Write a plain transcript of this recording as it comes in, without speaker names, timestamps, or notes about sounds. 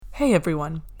Hey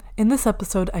everyone! In this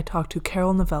episode, I talked to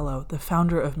Carol Novello, the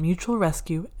founder of Mutual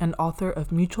Rescue and author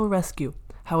of Mutual Rescue: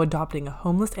 How Adopting a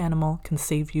Homeless Animal Can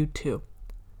Save You Too.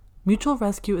 Mutual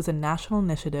Rescue is a national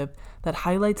initiative that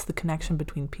highlights the connection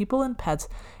between people and pets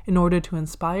in order to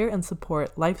inspire and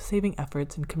support life-saving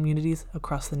efforts in communities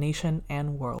across the nation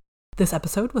and world. This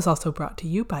episode was also brought to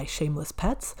you by Shameless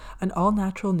Pets, an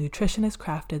all-natural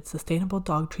nutritionist-crafted sustainable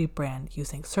dog treat brand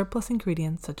using surplus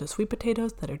ingredients such as sweet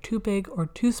potatoes that are too big or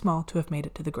too small to have made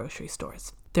it to the grocery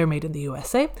stores. They're made in the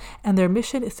USA, and their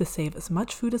mission is to save as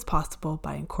much food as possible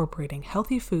by incorporating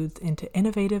healthy foods into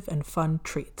innovative and fun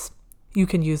treats. You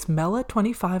can use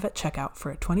MELA25 at checkout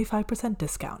for a 25%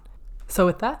 discount. So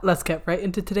with that, let's get right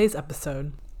into today's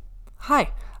episode.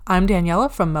 Hi, I'm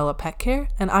Daniela from Mela Pet Care,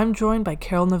 and I'm joined by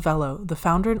Carol Novello, the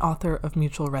founder and author of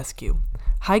Mutual Rescue.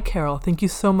 Hi, Carol. Thank you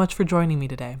so much for joining me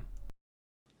today.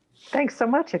 Thanks so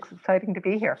much. It's exciting to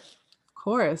be here. Of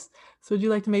course. So would you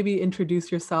like to maybe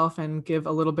introduce yourself and give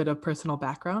a little bit of personal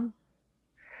background?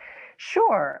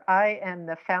 Sure. I am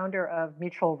the founder of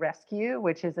Mutual Rescue,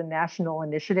 which is a national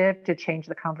initiative to change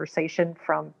the conversation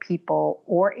from people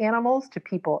or animals to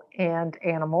people and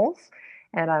animals.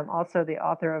 And I'm also the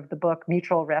author of the book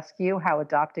Mutual Rescue: How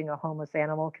Adopting a Homeless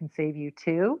Animal Can Save You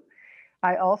Too.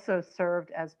 I also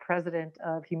served as president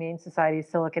of Humane Society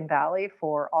Silicon Valley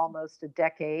for almost a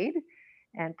decade.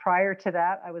 And prior to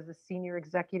that, I was a senior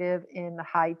executive in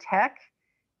high tech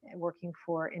working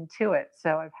for Intuit.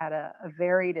 So I've had a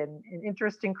varied and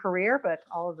interesting career, but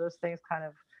all of those things kind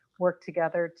of work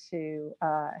together to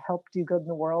help do good in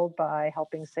the world by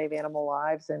helping save animal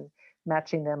lives and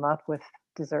matching them up with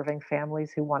deserving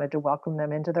families who wanted to welcome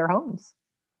them into their homes.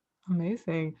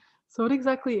 Amazing. So what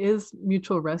exactly is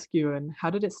Mutual Rescue and how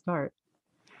did it start?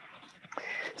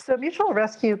 So Mutual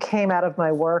Rescue came out of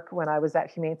my work when I was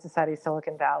at Humane Society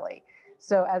Silicon Valley.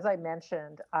 So as I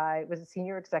mentioned, I was a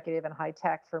senior executive in high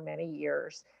tech for many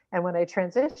years. And when I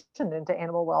transitioned into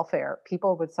animal welfare,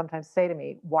 people would sometimes say to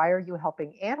me, "Why are you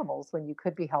helping animals when you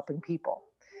could be helping people?"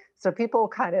 So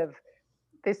people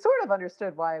they sort of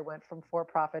understood why I went from for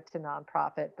profit to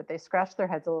nonprofit, but they scratched their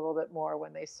heads a little bit more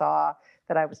when they saw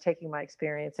that I was taking my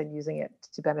experience and using it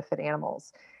to benefit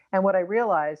animals. And what I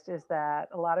realized is that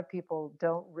a lot of people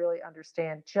don't really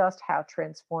understand just how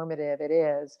transformative it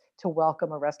is to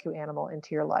welcome a rescue animal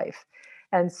into your life.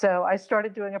 And so I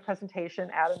started doing a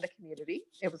presentation out in the community.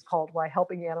 It was called Why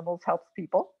Helping Animals Helps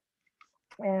People.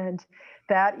 And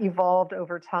that evolved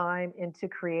over time into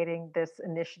creating this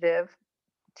initiative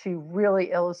to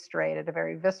really illustrate at a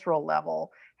very visceral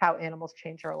level how animals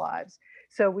change our lives.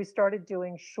 So we started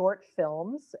doing short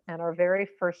films, and our very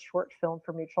first short film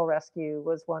for Mutual Rescue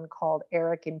was one called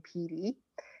Eric and Petey.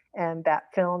 And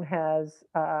that film has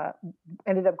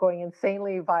ended up going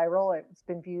insanely viral. It's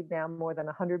been viewed now more than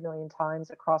 100 million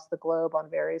times across the globe on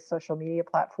various social media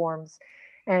platforms.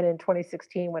 And in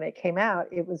 2016, when it came out,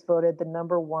 it was voted the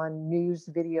number one news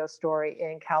video story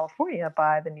in California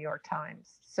by the New York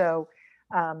Times. So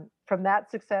from that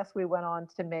success, we went on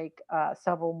to make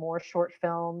several more short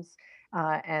films,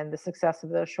 and the success of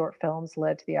those short films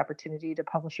led to the opportunity to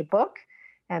publish a book.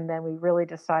 And then we really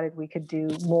decided we could do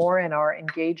more and are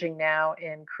engaging now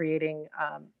in creating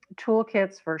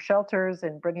toolkits for shelters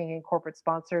and bringing in corporate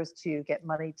sponsors to get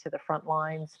money to the front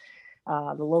lines,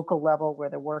 the local level where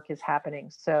the work is happening.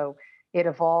 So it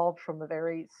evolved from a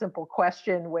very simple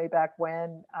question way back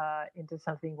when into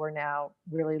something we're now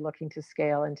really looking to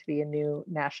scale and to be a new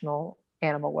national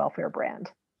animal welfare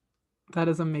brand. That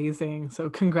is amazing. So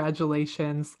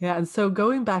congratulations. Yeah, and so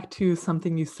going back to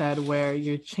something you said where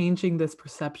you're changing this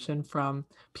perception from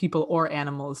people or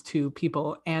animals to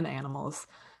people and animals,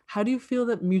 how do you feel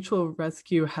that Mutual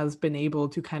Rescue has been able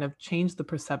to kind of change the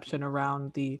perception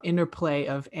around the interplay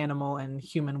of animal and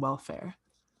human welfare?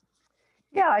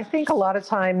 Yeah, I think a lot of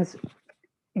times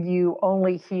you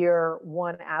only hear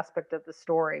one aspect of the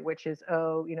story, which is,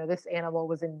 oh, this animal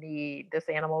was in need, this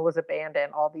animal was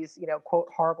abandoned, all these, quote,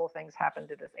 horrible things happened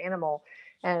to this animal.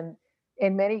 And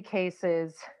in many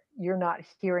cases, you're not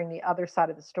hearing the other side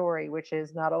of the story, which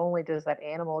is not only does that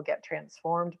animal get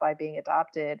transformed by being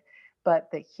adopted, but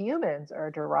the humans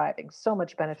are deriving so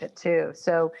much benefit too.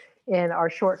 So in our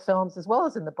short films, as well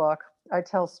as in the book, I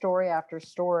tell story after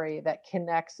story that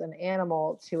connects an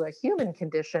animal to a human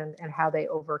condition and how they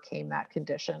overcame that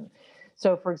condition.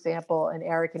 So, for example, in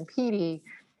Eric and Petey,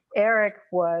 Eric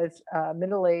was a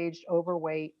middle aged,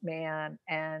 overweight man,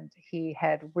 and he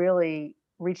had really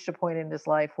reached a point in his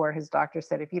life where his doctor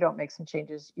said, if you don't make some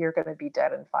changes, you're going to be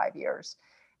dead in 5 years.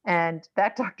 And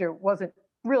that doctor wasn't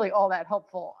really all that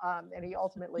helpful. And he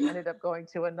ultimately ended up going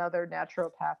to another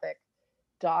naturopathic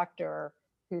doctor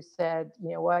who said,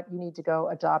 you know what, you need to go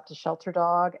adopt a shelter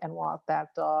dog and walk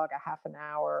that dog a half an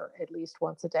hour at least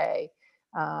once a day,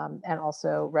 and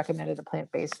also recommended a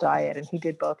plant-based diet. And he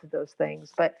did both of those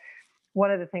things. But one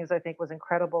of the things I think was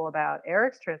incredible about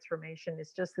Eric's transformation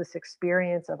is just this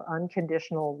experience of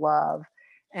unconditional love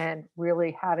and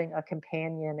really having a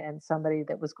companion and somebody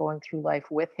that was going through life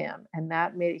with him. And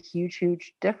that made a huge,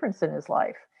 huge difference in his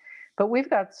life. But we've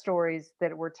got stories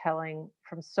that we're telling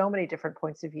from so many different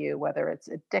points of view, whether it's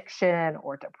addiction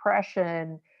or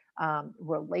depression,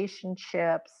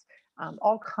 relationships,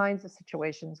 all kinds of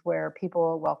situations where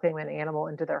people welcoming an animal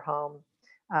into their home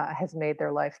has made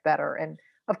their life better. And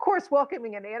of course,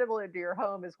 welcoming an animal into your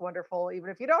home is wonderful. Even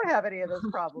if you don't have any of those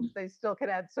problems, they still can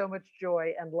add so much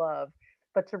joy and love.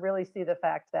 But to really see the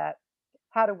fact that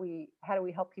how do we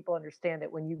help people understand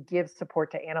that when you give support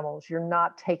to animals, you're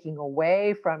not taking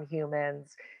away from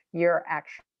humans, you're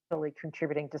actually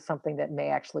contributing to something that may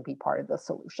actually be part of the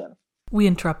solution. We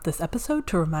interrupt this episode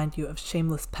to remind you of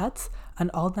Shameless Pets,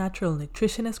 an all-natural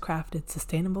nutritionist crafted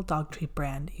sustainable dog treat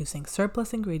brand using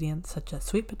surplus ingredients such as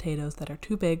sweet potatoes that are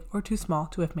too big or too small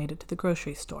to have made it to the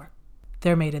grocery store.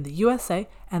 They're made in the USA,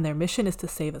 and their mission is to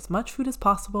save as much food as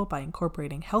possible by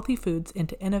incorporating healthy foods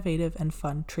into innovative and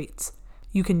fun treats.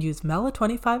 You can use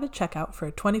MELA25 at checkout for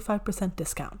a 25%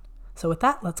 discount. So with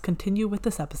that, let's continue with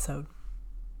this episode.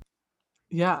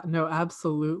 Yeah, no,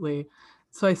 absolutely.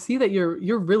 So I see that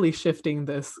you're really shifting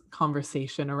this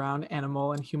conversation around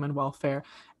animal and human welfare,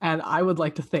 and I would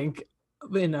like to think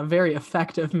in a very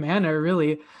effective manner,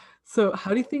 really. So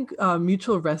how do you think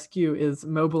Mutual Rescue is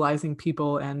mobilizing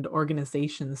people and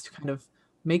organizations to kind of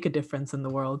make a difference in the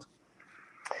world?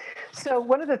 So,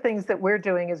 one of the things that we're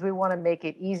doing is we want to make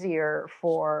it easier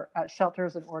for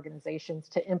shelters and organizations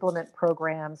to implement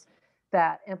programs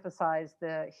that emphasize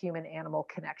the human animal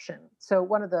connection. So,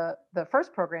 one of the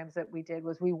first programs that we did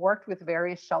was we worked with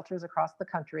various shelters across the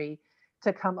country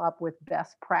to come up with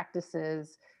best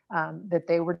practices that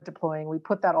they were deploying. We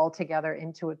put that all together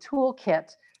into a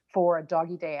toolkit for a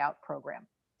doggy day out program.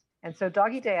 And so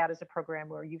Doggy Day Out is a program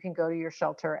where you can go to your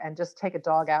shelter and just take a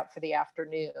dog out for the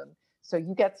afternoon. So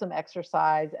you get some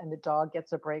exercise and the dog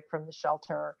gets a break from the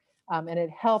shelter. And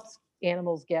it helps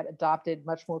animals get adopted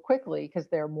much more quickly because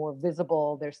they're more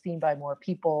visible, they're seen by more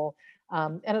people.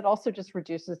 And it also just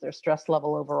reduces their stress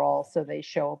level overall. So they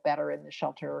show up better in the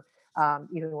shelter,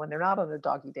 even when they're not on a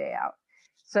doggy day out.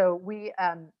 So we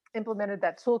implemented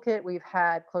that toolkit. We've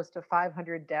had close to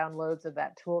 500 downloads of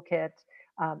that toolkit.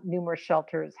 Numerous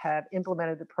shelters have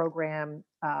implemented the program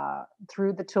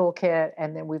through the toolkit.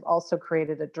 And then we've also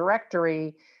created a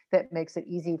directory that makes it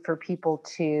easy for people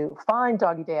to find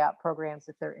doggy day out programs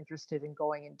if they're interested in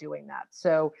going and doing that.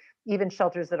 So even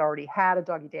shelters that already had a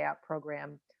doggy day out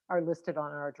program are listed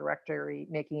on our directory,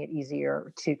 making it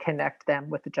easier to connect them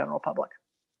with the general public.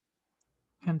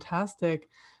 Fantastic.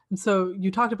 And so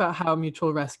you talked about how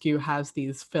Mutual Rescue has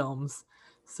these films.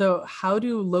 So how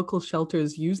do local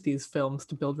shelters use these films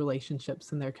to build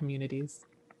relationships in their communities?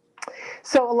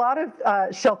 So a lot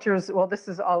of shelters, well, this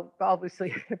is all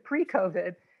obviously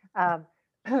pre-COVID, um,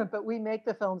 but we make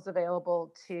the films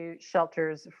available to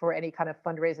shelters for any kind of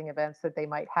fundraising events that they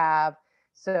might have.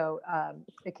 So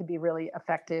it can be really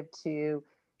effective to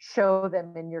show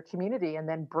them in your community and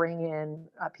then bring in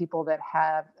people that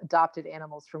have adopted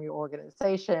animals from your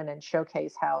organization and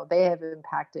showcase how they have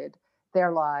impacted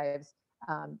their lives.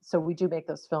 So we do make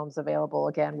those films available.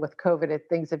 Again, with COVID,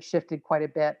 things have shifted quite a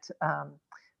bit.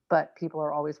 But people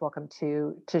are always welcome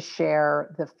to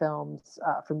share the films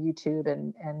from YouTube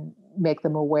and make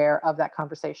them aware of that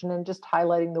conversation and just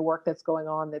highlighting the work that's going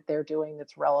on that they're doing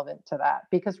that's relevant to that.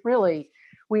 Because really,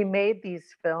 we made these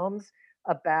films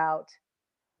about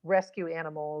rescue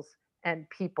animals and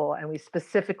people, and we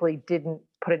specifically didn't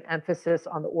put an emphasis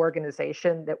on the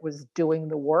organization that was doing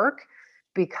the work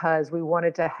because we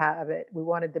wanted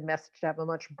the message to have a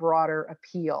much broader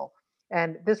appeal.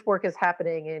 And this work is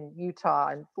happening in Utah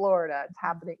and Florida.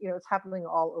 It's happening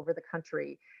all over the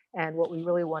country. And what we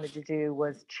really wanted to do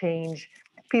was change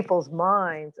people's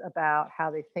minds about how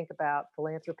they think about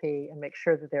philanthropy and make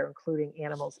sure that they're including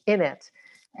animals in it.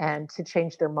 And to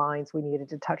change their minds, we needed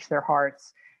to touch their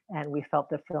hearts. And we felt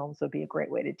the films would be a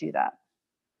great way to do that.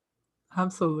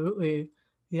 Absolutely.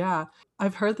 Yeah.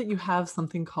 I've heard that you have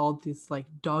something called this like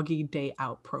doggy day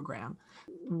out program.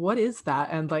 What is that?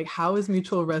 And like how is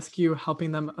Mutual Rescue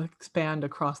helping them expand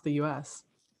across the US?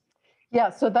 Yeah,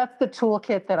 so that's the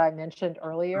toolkit that I mentioned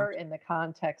earlier in the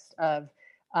context of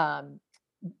um,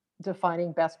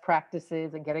 defining best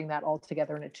practices and getting that all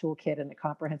together in a toolkit in a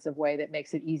comprehensive way that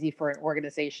makes it easy for an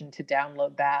organization to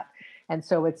download that. And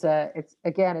so it's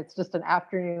again, it's just an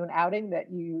afternoon outing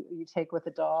that you take with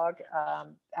a dog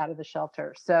out of the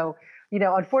shelter. So,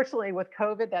 unfortunately with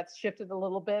COVID, that's shifted a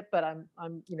little bit, but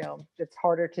it's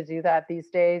harder to do that these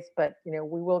days, but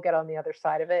we will get on the other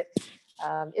side of it.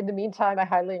 In the meantime, I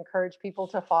highly encourage people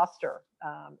to foster,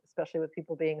 especially with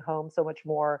people being home so much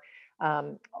more.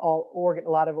 A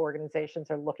lot of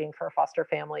organizations are looking for foster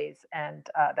families, and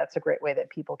that's a great way that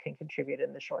people can contribute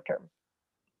in the short term.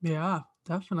 Yeah,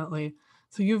 definitely.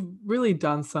 So you've really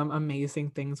done some amazing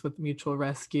things with Mutual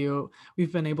Rescue.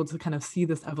 We've been able to kind of see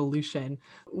this evolution.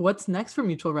 What's next for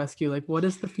Mutual Rescue? Like, what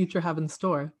does the future have in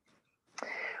store?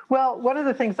 Well, one of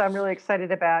the things I'm really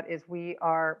excited about is we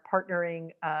are partnering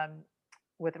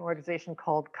with an organization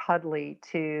called Cuddly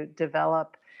to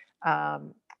develop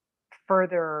um,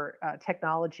 further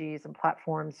technologies and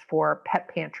platforms for pet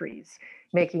pantries,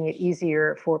 making it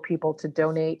easier for people to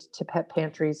donate to pet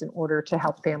pantries in order to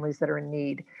help families that are in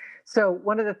need. So,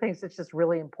 one of the things that's just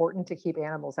really important to keep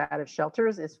animals out of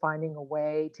shelters is finding a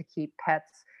way to keep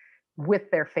pets with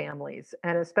their families.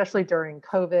 And especially during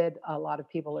COVID, a lot of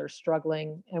people are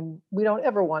struggling. And we don't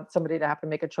ever want somebody to have to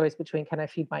make a choice between can I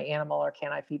feed my animal or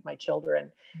can I feed my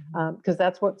children? Mhm. Because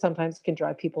that's what sometimes can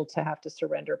drive people to have to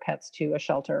surrender pets to a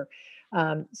shelter.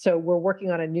 So we're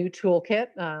working on a new toolkit,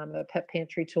 a pet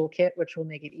pantry toolkit, which will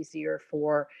make it easier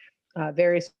for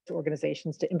various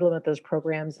organizations to implement those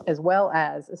programs, as well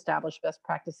as establish best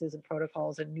practices and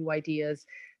protocols and new ideas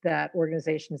that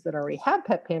organizations that already have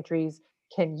pet pantries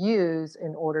can use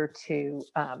in order to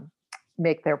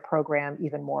make their program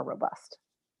even more robust.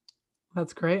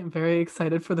 That's great. I'm very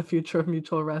excited for the future of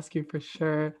Mutual Rescue for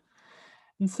sure.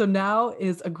 And so now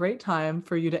is a great time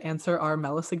for you to answer our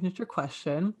Mela signature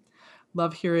question.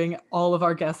 Love hearing all of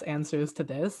our guests' answers to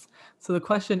this. So the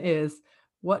question is,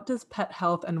 what does pet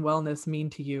health and wellness mean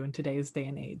to you in today's day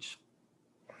and age?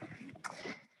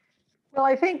 Well,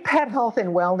 I think pet health and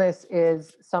wellness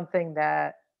is something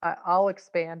that I'll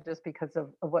expand just because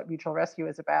of what Mutual Rescue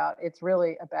is about. It's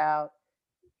really about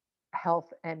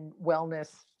health and wellness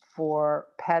for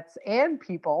pets and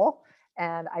people.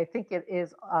 And I think it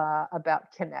is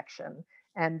about connection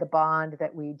and the bond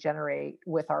that we generate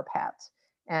with our pets.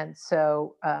 And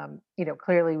so,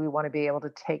 clearly we want to be able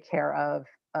to take care of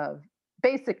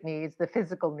basic needs, the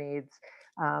physical needs,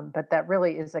 but that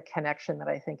really is a connection that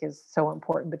I think is so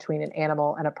important between an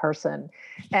animal and a person.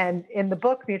 And in the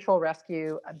book Mutual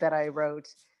Rescue that I wrote,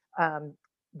 um,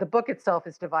 the book itself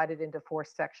is divided into four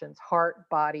sections: heart,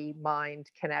 body,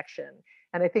 mind, connection.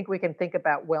 And I think we can think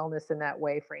about wellness in that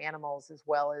way for animals as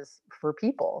well as for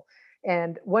people.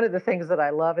 And one of the things that I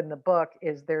love in the book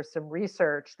is there's some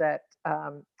research that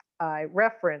I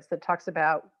reference that talks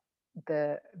about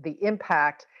the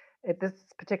impact. This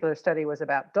particular study was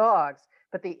about dogs,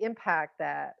 but the impact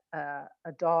that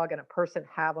a dog and a person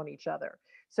have on each other.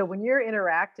 So when you're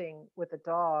interacting with a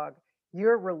dog,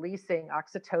 you're releasing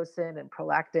oxytocin and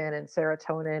prolactin and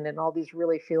serotonin and all these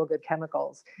really feel good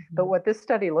chemicals. But Mhm. what this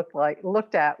study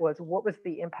looked at was what was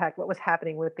the impact, what was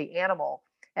happening with the animal.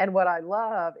 And what I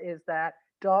love is that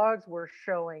dogs were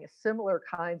showing similar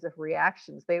kinds of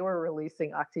reactions. They were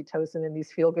releasing oxytocin and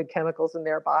these feel good chemicals in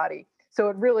their body. So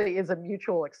it really is a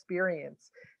mutual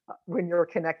experience when you're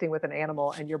connecting with an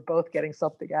animal and you're both getting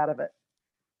something out of it.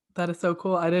 That is so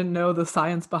cool. I didn't know the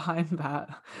science behind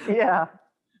that. Yeah.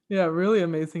 Yeah, really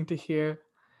amazing to hear.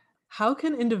 How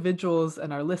can individuals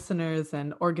and our listeners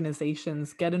and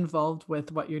organizations get involved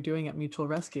with what you're doing at Mutual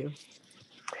Rescue?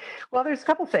 Well, there's a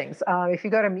couple things. If you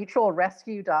go to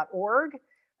mutualrescue.org,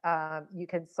 you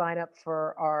can sign up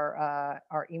for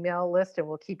our email list, and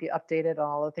we'll keep you updated on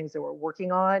all the things that we're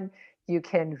working on. You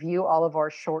can view all of our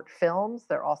short films.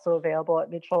 They're also available at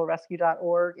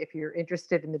mutualrescue.org. If you're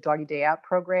interested in the Doggy Day Out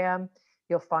program,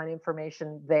 you'll find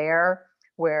information there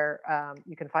where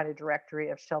you can find a directory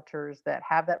of shelters that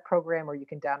have that program, or you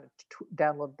can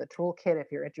download the toolkit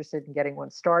if you're interested in getting one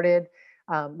started.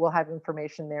 We'll have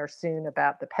information there soon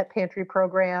about the pet pantry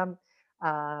program.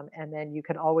 And then you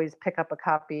can always pick up a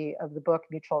copy of the book,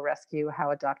 Mutual Rescue: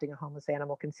 How Adopting a Homeless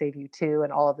Animal Can Save You Too.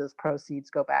 And all of those proceeds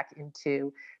go back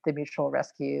into the Mutual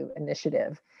Rescue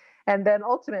Initiative. And then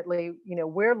ultimately,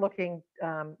 we're looking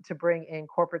to bring in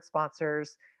corporate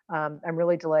sponsors. I'm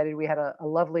really delighted. We had a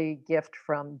lovely gift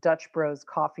from Dutch Bros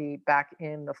Coffee back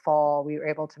in the fall. We were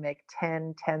able to make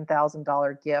 10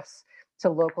 $10,000 gifts to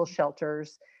local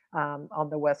shelters on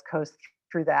the West Coast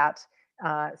through that.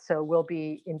 So we'll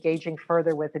be engaging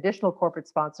further with additional corporate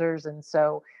sponsors. And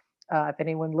so If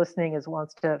anyone listening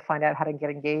wants to find out how to get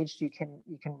engaged, you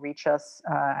can reach us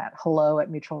at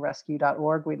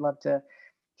hello@mutualrescue.org. We'd love to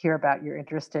hear about your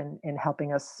interest in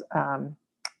helping us,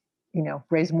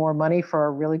 raise more money for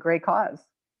a really great cause.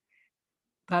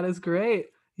 That is great.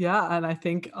 Yeah, and I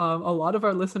think a lot of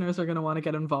our listeners are going to want to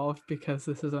get involved because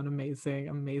this is an amazing,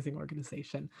 amazing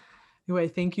organization. Anyway,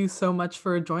 thank you so much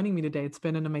for joining me today. It's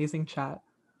been an amazing chat.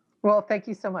 Well, thank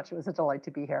you so much. It was a delight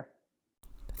to be here.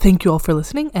 Thank you all for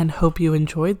listening and hope you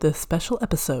enjoyed this special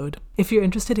episode. If you're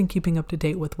interested in keeping up to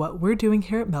date with what we're doing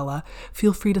here at Mela,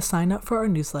 feel free to sign up for our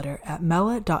newsletter at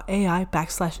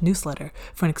mela.ai/newsletter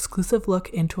for an exclusive look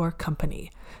into our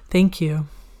company. Thank you.